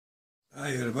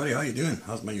Hi everybody, how you doing?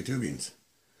 How's my YouTubians?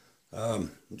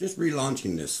 I'm just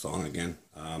relaunching this song again.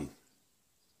 I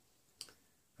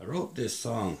wrote this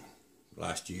song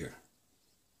last year,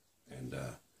 and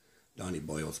Donnie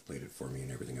Boyles played it for me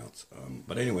and everything else.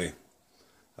 But anyway,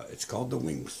 it's called The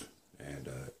Wings, and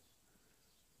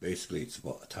basically it's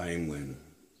about a time when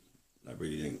I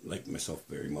really didn't like myself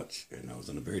very much, and I was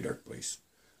in a very dark place,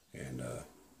 and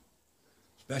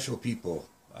special people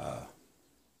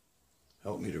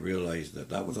helped me to realize that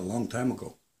that was a long time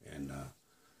ago. And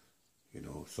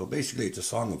so basically it's a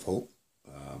song of hope.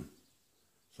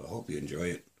 So I hope you enjoy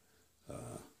it.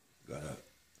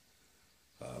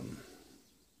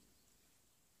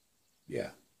 Yeah.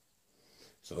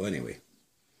 So anyway,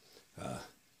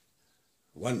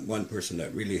 one person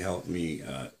that really helped me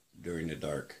during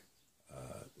the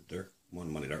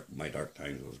one of my dark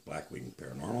times was Blackwing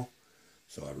Paranormal.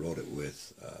 So I wrote it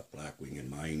with Blackwing in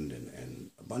mind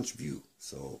and a bunch of you.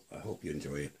 So I hope you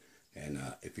enjoy it. And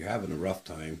if you're having a rough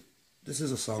time, this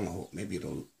is a song of hope. Maybe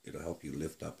it'll help you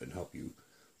lift up and help you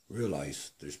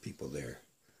realize there's people there,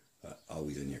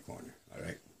 always in your corner. All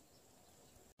right.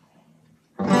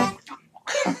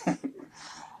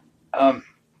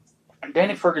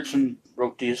 Danny Ferguson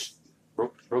wrote this.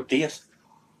 Wrote this.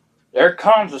 There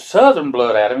comes the Southern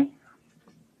blood out of me.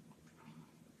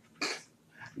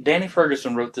 Danny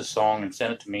Ferguson wrote this song and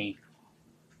sent it to me,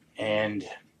 and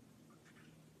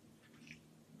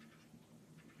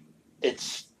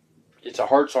it's a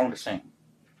hard song to sing.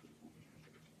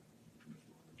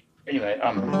 Anyway,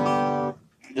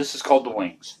 this is called The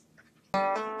Wings.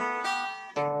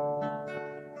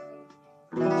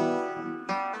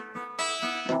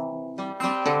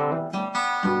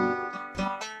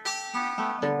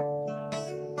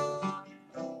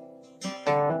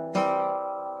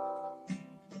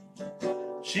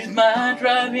 She's my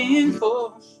driving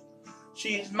force,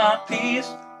 she's my peace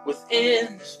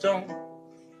within the storm.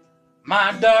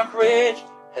 My dark rage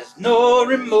has no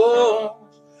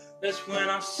remorse, that's when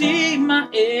I see my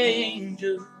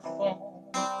angel fall.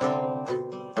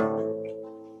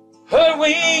 Her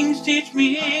wings teach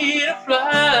me to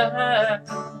fly,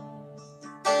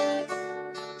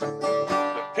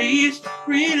 her peace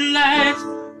relights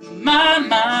my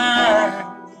mind.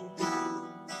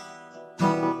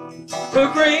 Her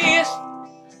grace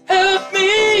helps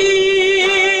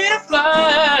me to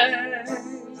fly.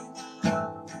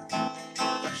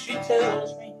 She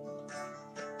tells me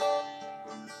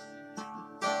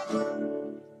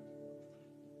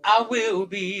I will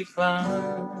be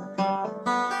fine.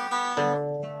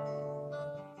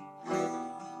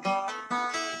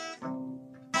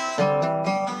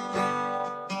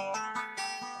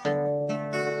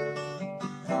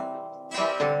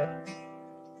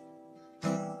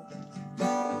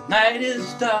 The night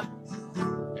is dark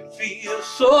and feels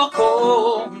so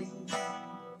cold.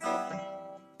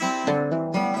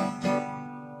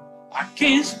 I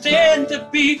can't stand to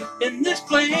be in this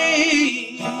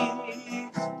place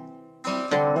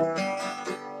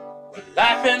where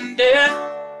life and death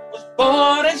was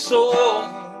bought and sold.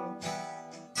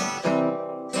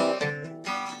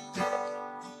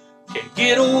 Can't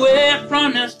get away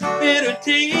from this bitter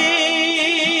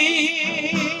taste,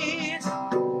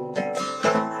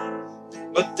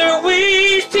 but their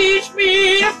wings teach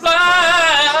me to fly.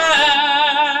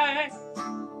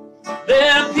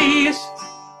 Their peace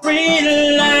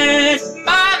relights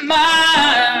my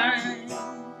mind.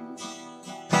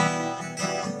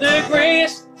 Their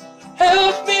grace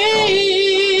helps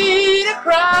me to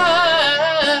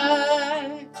cry.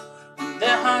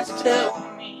 Their hearts tell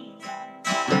me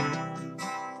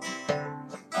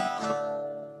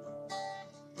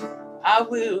I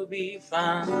will be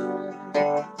fine.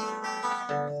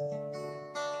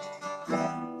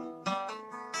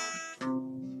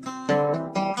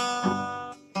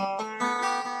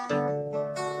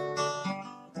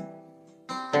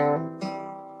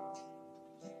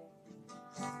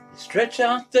 Stretch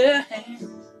out their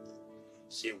hands,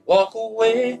 say walk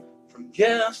away from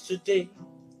yesterday.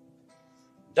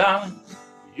 Darling,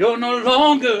 you're no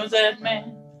longer that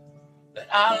man that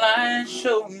our lies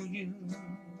show you.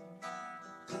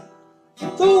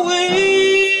 The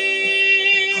way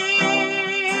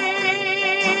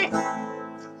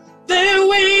their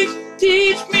wings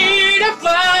teach me to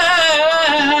fly.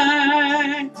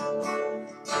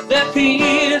 Their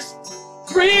peace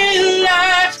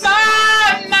relights my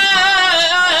mind.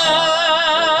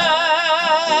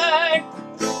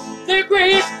 Their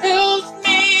grace helps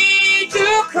me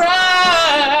to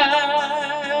cry,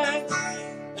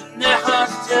 and their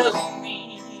hearts tell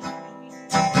me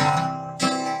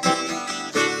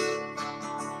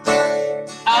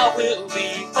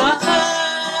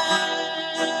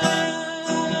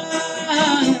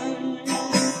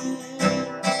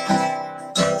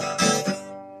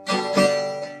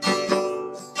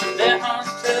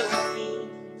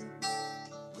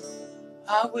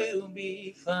I will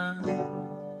be fine.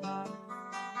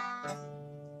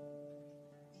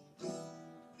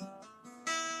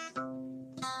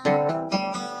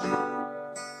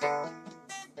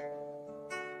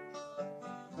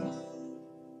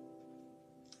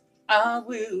 I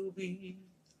will be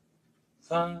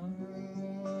fine.